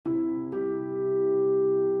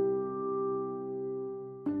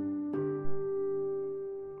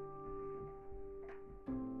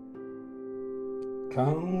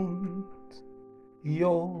Count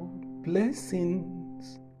your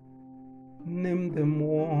blessings, name them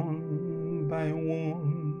one by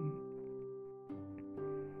one.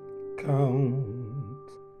 Count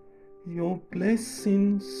your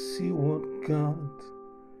blessings, see what God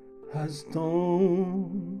has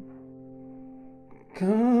done.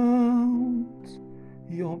 Count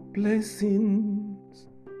your blessings,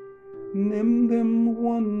 name them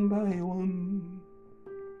one by one,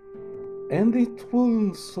 and it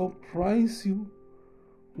will surprise you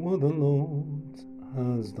what the Lord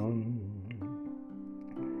has done.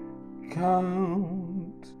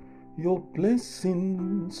 Count your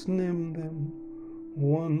blessings, name them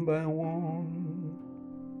one by one.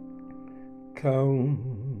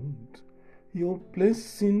 Count your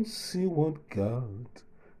blessings, see what God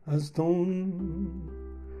has done.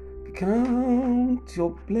 Count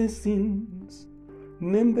your blessings,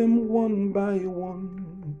 name them one by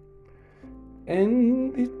one,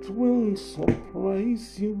 and it will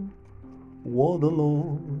surprise you what the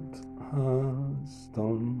Lord has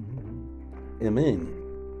done. Amen.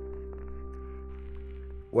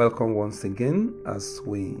 Welcome once again as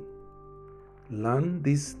we learn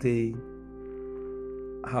this day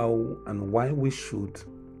how and why we should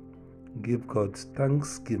give God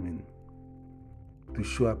thanksgiving, to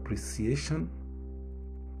show appreciation,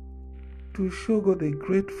 to show God a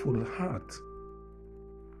grateful heart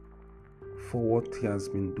for what He has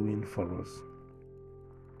been doing for us.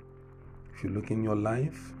 If you look in your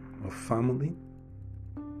life, your family,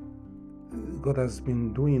 God has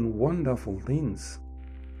been doing wonderful things.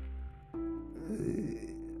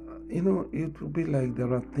 It will be like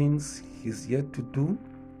there are things He's yet to do,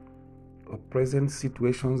 or present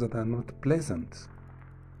situations that are not pleasant,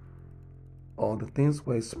 or the things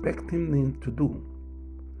we're expecting Him to do.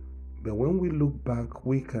 But when we look back,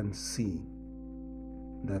 we can see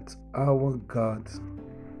that our God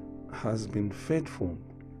has been faithful.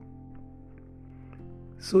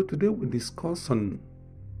 So today we discuss on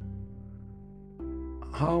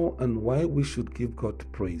how and why we should give God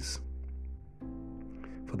praise.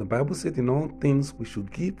 For the Bible said in all things we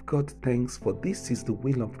should give God thanks, for this is the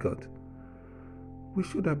will of God. We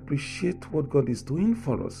should appreciate what God is doing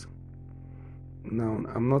for us. Now,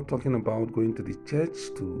 I'm not talking about going to the church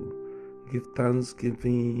to give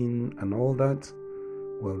thanksgiving and all that.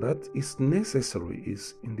 Well, that is necessary,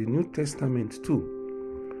 is in the New Testament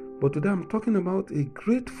too. But today I'm talking about a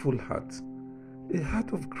grateful heart, a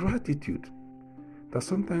heart of gratitude, that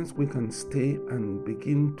sometimes we can stay and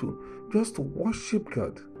begin to just worship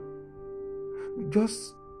God.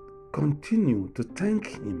 Just continue to thank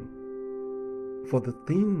Him for the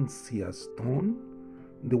things He has done,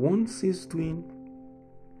 the ones He's doing,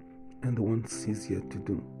 and the ones He's yet to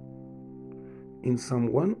do. In Psalm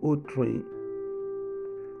 103,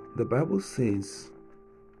 the Bible says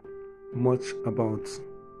much about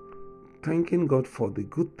thanking God for the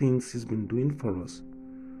good things He's been doing for us.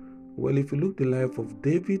 Well, if you look at the life of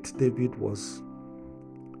David, David was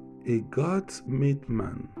a God-made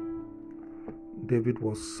man. David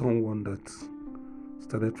was someone that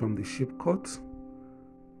started from the sheep cote,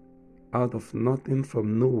 out of nothing,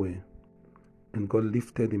 from nowhere, and God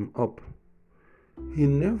lifted him up. He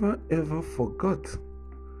never ever forgot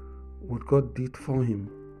what God did for him.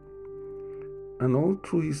 And all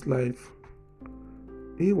through his life,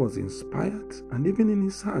 he was inspired, and even in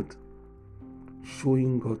his heart,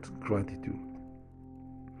 showing God gratitude.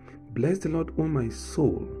 Bless the Lord, O my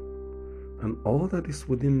soul, and all that is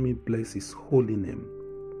within me, bless His holy name.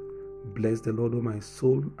 Bless the Lord, O my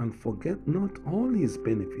soul, and forget not all His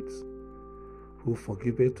benefits, who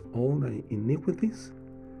forgiveth all thy iniquities,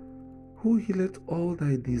 who healeth all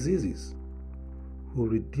thy diseases, who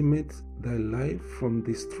redeemeth thy life from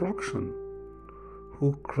destruction,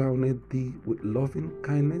 who crowned thee with loving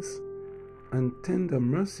kindness and tender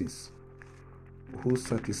mercies, who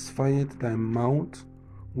satisfieth thy mouth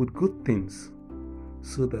with good things,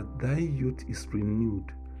 so that thy youth is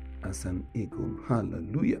renewed as an eagle.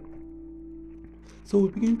 Hallelujah. So we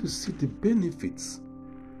begin to see the benefits,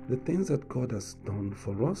 the things that God has done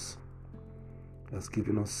for us. He has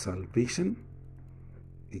given us salvation.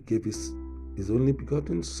 He gave His only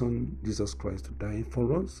begotten Son, Jesus Christ, to die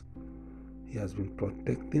for us. He has been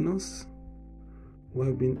protecting us. We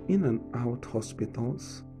have been in and out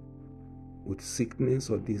hospitals with sickness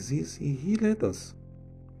or disease. He healed us.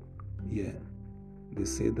 Yeah, they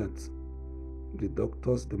say that the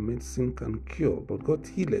doctors, the medicine can cure, but God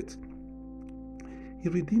healed. He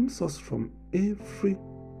redeems us from every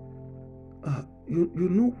you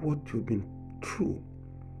know what you've been through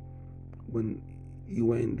when you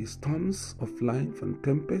were in the storms of life and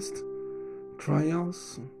tempest,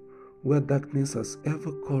 trials, where darkness has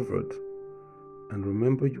ever covered. And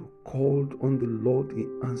remember, you called on the Lord, He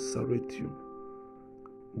answered you.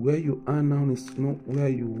 Where you are now is not where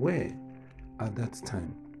you were at that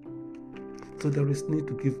time. So there is need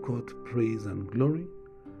to give God praise and glory.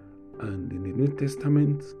 And in the New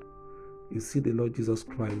Testament, you see the Lord Jesus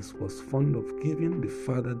Christ was fond of giving the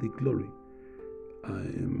Father the glory.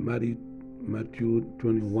 Matthew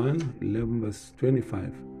 21, 11 verse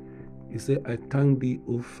 25. He said, I thank thee,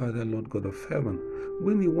 O Father, Lord God of heaven.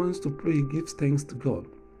 When he wants to pray, he gives thanks to God.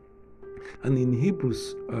 And in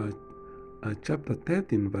Hebrews chapter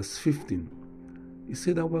 13, verse 15, he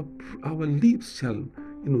said, our lips shall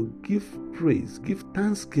give praise, give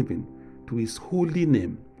thanksgiving to his holy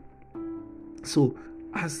name. So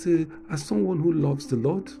as someone who loves the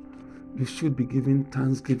Lord, you should be giving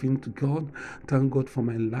thanksgiving to God. Thank God for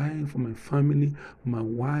my life, for my family, for my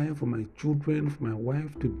wife, for my children, for my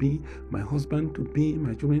wife to be, my husband to be,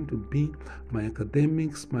 my children to be, my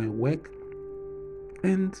academics, my work,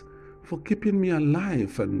 and for keeping me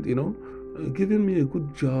alive and, giving me a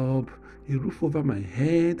good job, a roof over my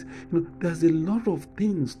head. There's a lot of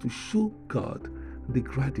things to show God the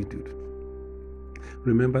gratitude.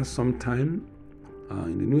 Remember sometime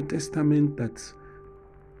in the New Testament that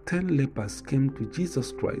 10 lepers came to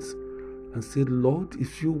Jesus Christ and said, Lord,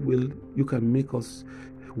 if you will, you can make us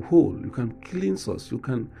whole, you can cleanse us, you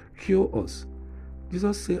can cure us.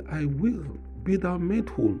 Jesus said, I will, be thou made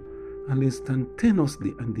whole. And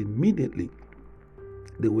instantaneously and immediately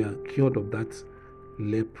they were cured of that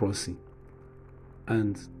leprosy.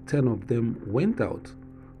 And 10 of them went out,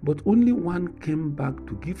 but only one came back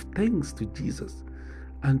to give thanks to Jesus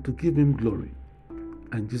and to give him glory.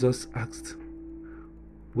 And Jesus asked,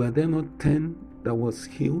 were there not 10 that was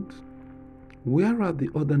healed? Where are the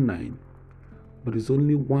other 9? But it's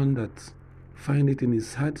only one that find it in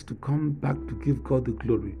his heart to come back to give God the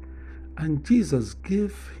glory. And Jesus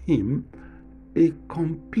gave him a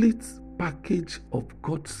complete package of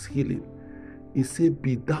God's healing. He said,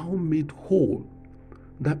 be thou made whole.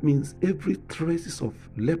 That means every traces of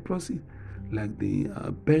leprosy, like the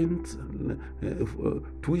bent,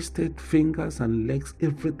 twisted fingers and legs,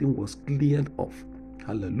 everything was cleared off.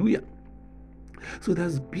 Hallelujah. So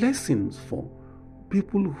there's blessings for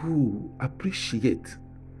people who appreciate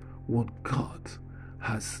what God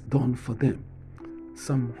has done for them.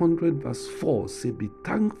 Psalm 100 verse 4 says, be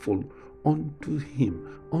thankful unto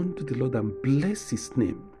him, unto the Lord, and bless his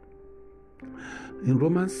name. In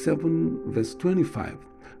Romans 7 verse 25,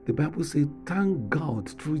 the Bible says, thank God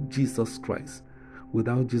through Jesus Christ.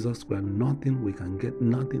 Without Jesus, we are nothing. We can get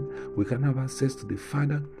nothing. We can have access to the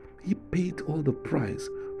Father. He paid all the price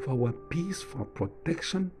for our peace, for our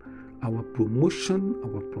protection, our promotion,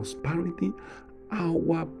 our prosperity,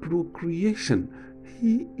 our procreation.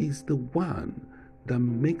 He is the one that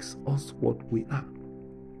makes us what we are.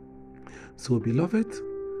 So, beloved,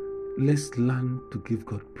 let's learn to give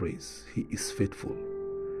God praise. He is faithful.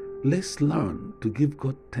 Let's learn to give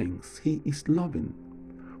God thanks. He is loving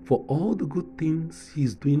for all the good things He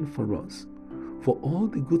is doing for us, for all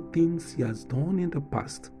the good things He has done in the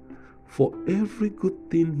past, for every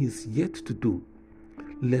good thing He's yet to do.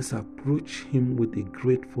 Let's approach Him with a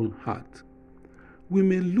grateful heart. We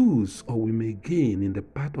may lose or we may gain in the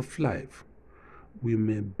path of life. We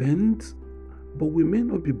may bend, but we may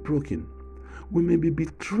not be broken. We may be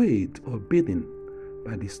betrayed or beaten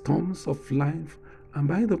by the storms of life and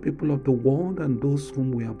by the people of the world and those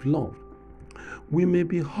whom we have loved. We may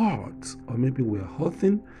be hurt, or maybe we are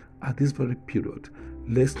hurting at this very period.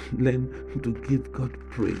 Let's learn to give God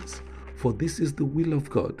praise, for this is the will of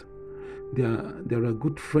God. There are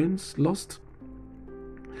good friends lost,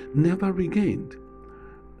 never regained.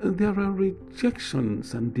 There are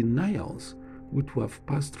rejections and denials which we have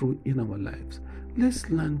passed through in our lives. Let's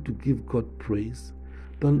learn to give God praise.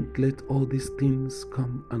 Don't let all these things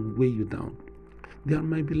come and weigh you down. There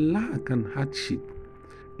might be lack and hardship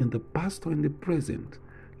in the past or in the present.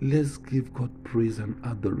 Let's give God praise and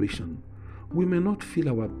adoration. We may not feel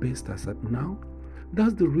our best as at now.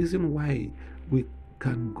 That's the reason why we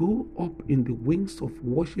can go up in the wings of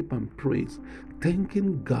worship and praise,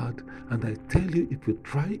 thanking God. And I tell you, if you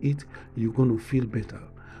try it, you're going to feel better.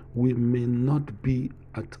 We may not be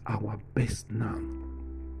at our best now,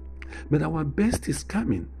 but our best is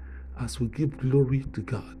coming as we give glory to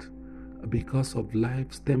God. Because of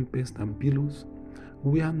life's tempest and billows,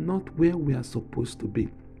 we are not where we are supposed to be.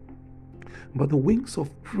 But the wings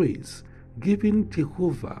of praise, giving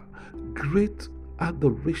Jehovah great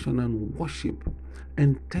adoration and worship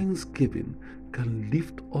and thanksgiving, can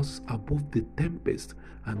lift us above the tempest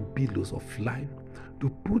and billows of life to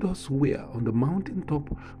put us where? On the mountaintop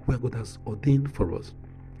where God has ordained for us.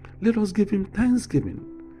 Let us give him thanksgiving.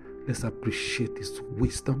 Let's appreciate his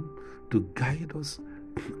wisdom to guide us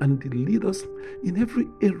and to lead us in every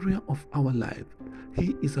area of our life.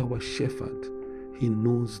 He is our shepherd. He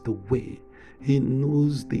knows the way. He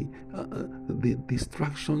knows the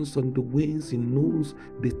distractions on the ways. He knows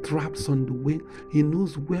the traps on the way. He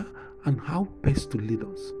knows where and how best to lead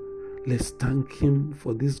us. Let's thank him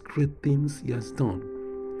for these great things he has done.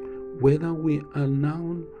 Whether we are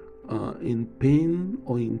now in pain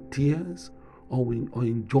or in tears or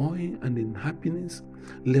in joy and in happiness,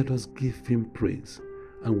 let us give him praise.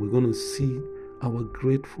 And we're going to see our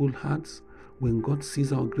grateful hearts. When God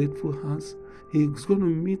sees our grateful hearts, he's going to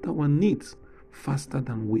meet our needs faster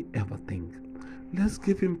than we ever think. Let's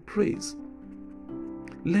give him praise.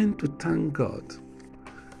 Learn to thank God.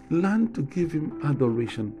 Learn to give him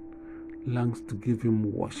adoration. Learn to give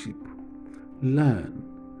him worship. Learn.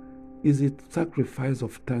 Is it sacrifice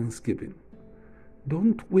of thanksgiving?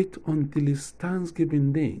 Don't wait until it's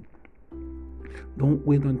Thanksgiving Day. Don't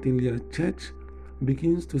wait until your church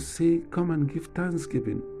begins to say, come and give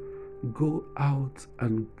thanksgiving. Go out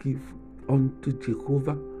and give unto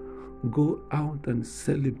Jehovah. Go out and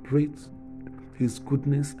celebrate his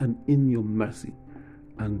goodness and in your mercy.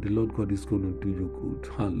 And the Lord God is going to do you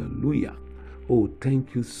good. Hallelujah. Oh,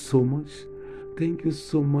 thank you so much. Thank you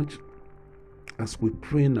so much. As we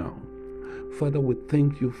pray now, Father, we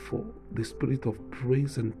thank you for the spirit of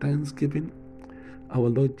praise and thanksgiving. Our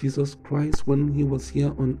Lord Jesus Christ, when he was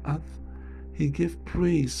here on earth, he gave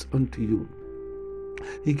praise unto you.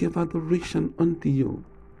 He gave adoration unto you.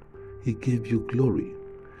 He gave you glory.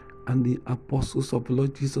 And the apostles of the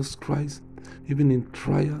Lord Jesus Christ, even in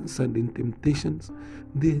trials and in temptations,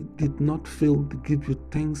 they did not fail to give you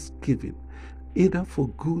thanksgiving. Either for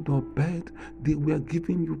good or bad, they were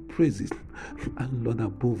giving you praises. And Lord,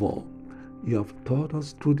 above all, you have taught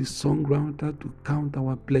us through the songwriter to count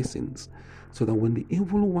our blessings, so that when the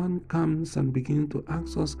evil one comes and begins to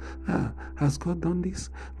ask us, has God done this?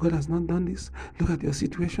 God has not done this. Look at your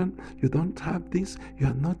situation. You don't have this. You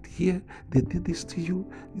are not here. They did this to you.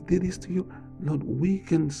 They did this to you. Lord, we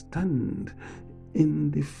can stand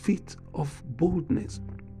in the feet of boldness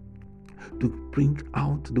to bring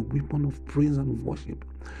out the weapon of praise and worship,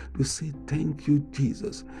 to say thank you,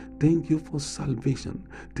 Jesus. Thank you for salvation.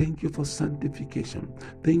 Thank you for sanctification.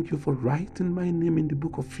 Thank you for writing my name in the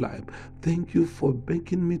book of life. Thank you for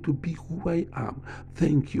making me to be who I am.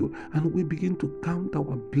 Thank you. And we begin to count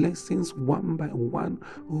our blessings one by one.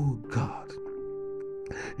 Oh God,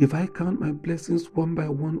 if I count my blessings one by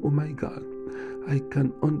one, oh my God, I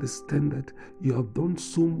can understand that you have done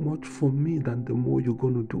so much for me than the more you're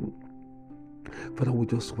going to do. Father, we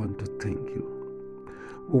just want to thank you.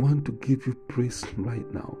 We want to give you praise right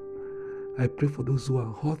now. I pray for those who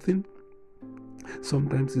are hurting.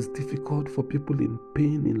 Sometimes it's difficult for people in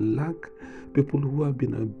pain, in lack, people who have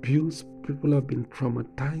been abused, people who have been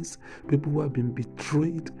traumatized, people who have been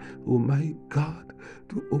betrayed. Oh my God,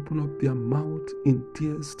 to open up their mouth in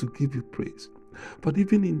tears to give you praise. But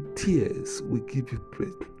even in tears, we give you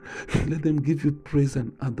praise. Let them give you praise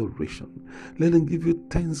and adoration. Let them give you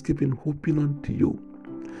thanksgiving, hoping unto you.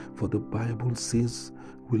 For the Bible says,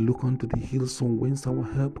 we look unto the hills from whence our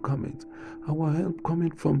help cometh. Our help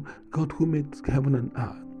cometh from God who made heaven and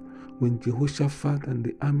earth. When Jehoshaphat and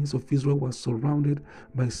the armies of Israel were surrounded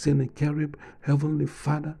by Sennacherib, Heavenly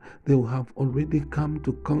Father, they will have already come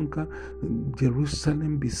to conquer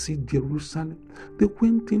Jerusalem, besiege Jerusalem. They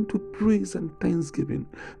went into praise and thanksgiving.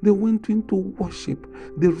 They went into worship.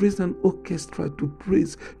 They raised an orchestra to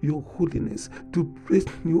praise your holiness, to praise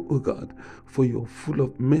you, O God, for you're full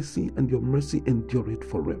of mercy and your mercy endureth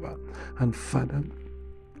forever. And Father,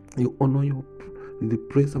 you honor the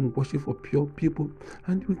praise and worship of pure people,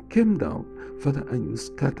 and you came down, Father, and you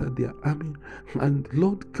scattered their army, and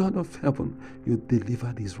Lord God of heaven, you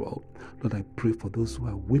delivered Israel. Lord, I pray for those who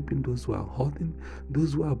are weeping, those who are hurting,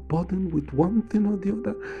 those who are burdened with one thing or the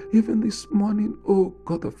other, even this morning, oh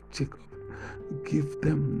God of Jacob, give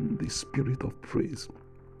them the spirit of praise.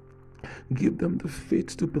 Give them the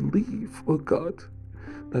faith to believe, oh God,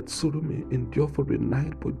 that sorrow may endure for a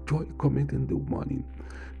night, but joy cometh in the morning.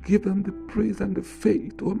 Give them the praise and the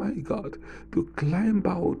faith, oh my God, to climb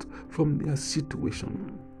out from their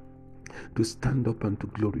situation, to stand up and to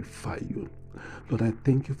glorify you. Lord, I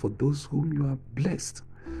thank you for those whom you have blessed.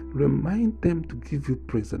 Remind them to give you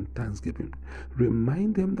praise and thanksgiving.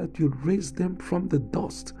 Remind them that you raised them from the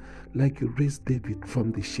dust, like you raised David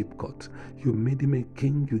from the sheepcote. You made him a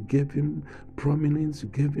king. You gave him prominence. You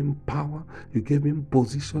gave him power. You gave him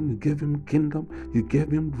position. You gave him kingdom. You gave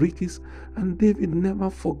him riches. And David never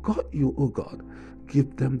forgot you, O God.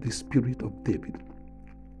 Give them the spirit of David.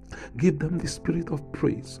 Give them the spirit of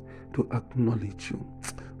praise. to acknowledge you.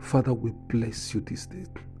 Father, we bless you this day.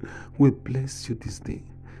 We bless you this day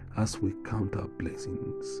as we count our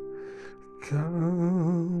blessings.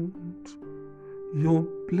 Count your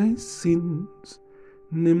blessings,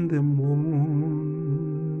 name them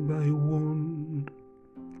one by one.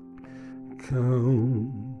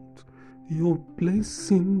 Count your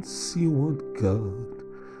blessings, see what God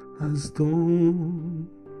has done.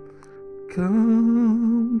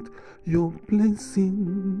 Count your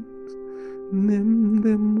blessings, name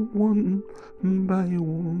them one by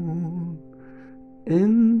one,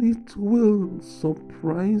 and it will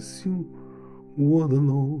surprise you what the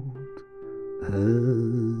Lord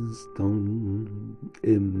has done.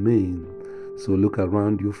 Amen. So look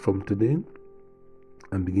around you from today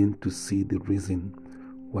and begin to see the reason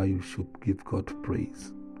why you should give God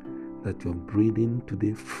praise. That you're breathing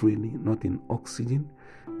today freely, not in oxygen,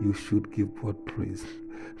 you should give God praise.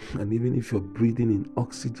 And even if you're breathing in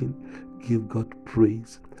oxygen, give God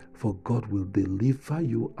praise, for God will deliver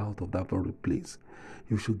you out of that very place.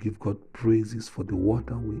 You should give God praises for the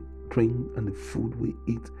water we drink and the food we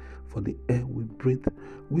eat, for the air we breathe.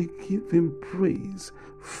 We give Him praise,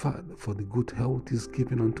 Father, for the good health He's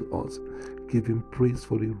given unto us. Give Him praise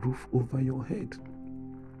for the roof over your head.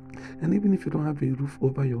 And even if you don't have a roof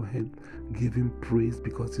over your head, give Him praise,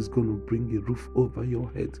 because He's going to bring a roof over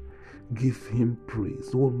your head. Give Him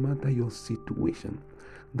praise, no matter your situation.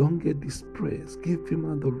 Don't get distressed. Give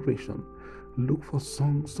Him adoration. Look for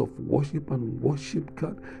songs of worship and worship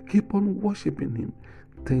God. Keep on worshiping Him.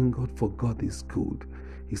 Thank God, for God is good.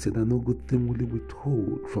 He said, "And no good thing will He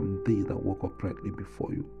withhold from thee that walk uprightly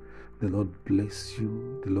before you." The Lord bless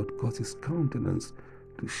you. The Lord cause His countenance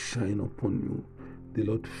to shine upon you. The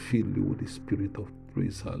Lord fill you with the spirit of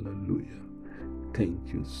praise. Hallelujah.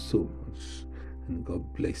 Thank you so much. And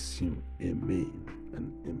God bless you. Amen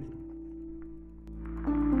and amen.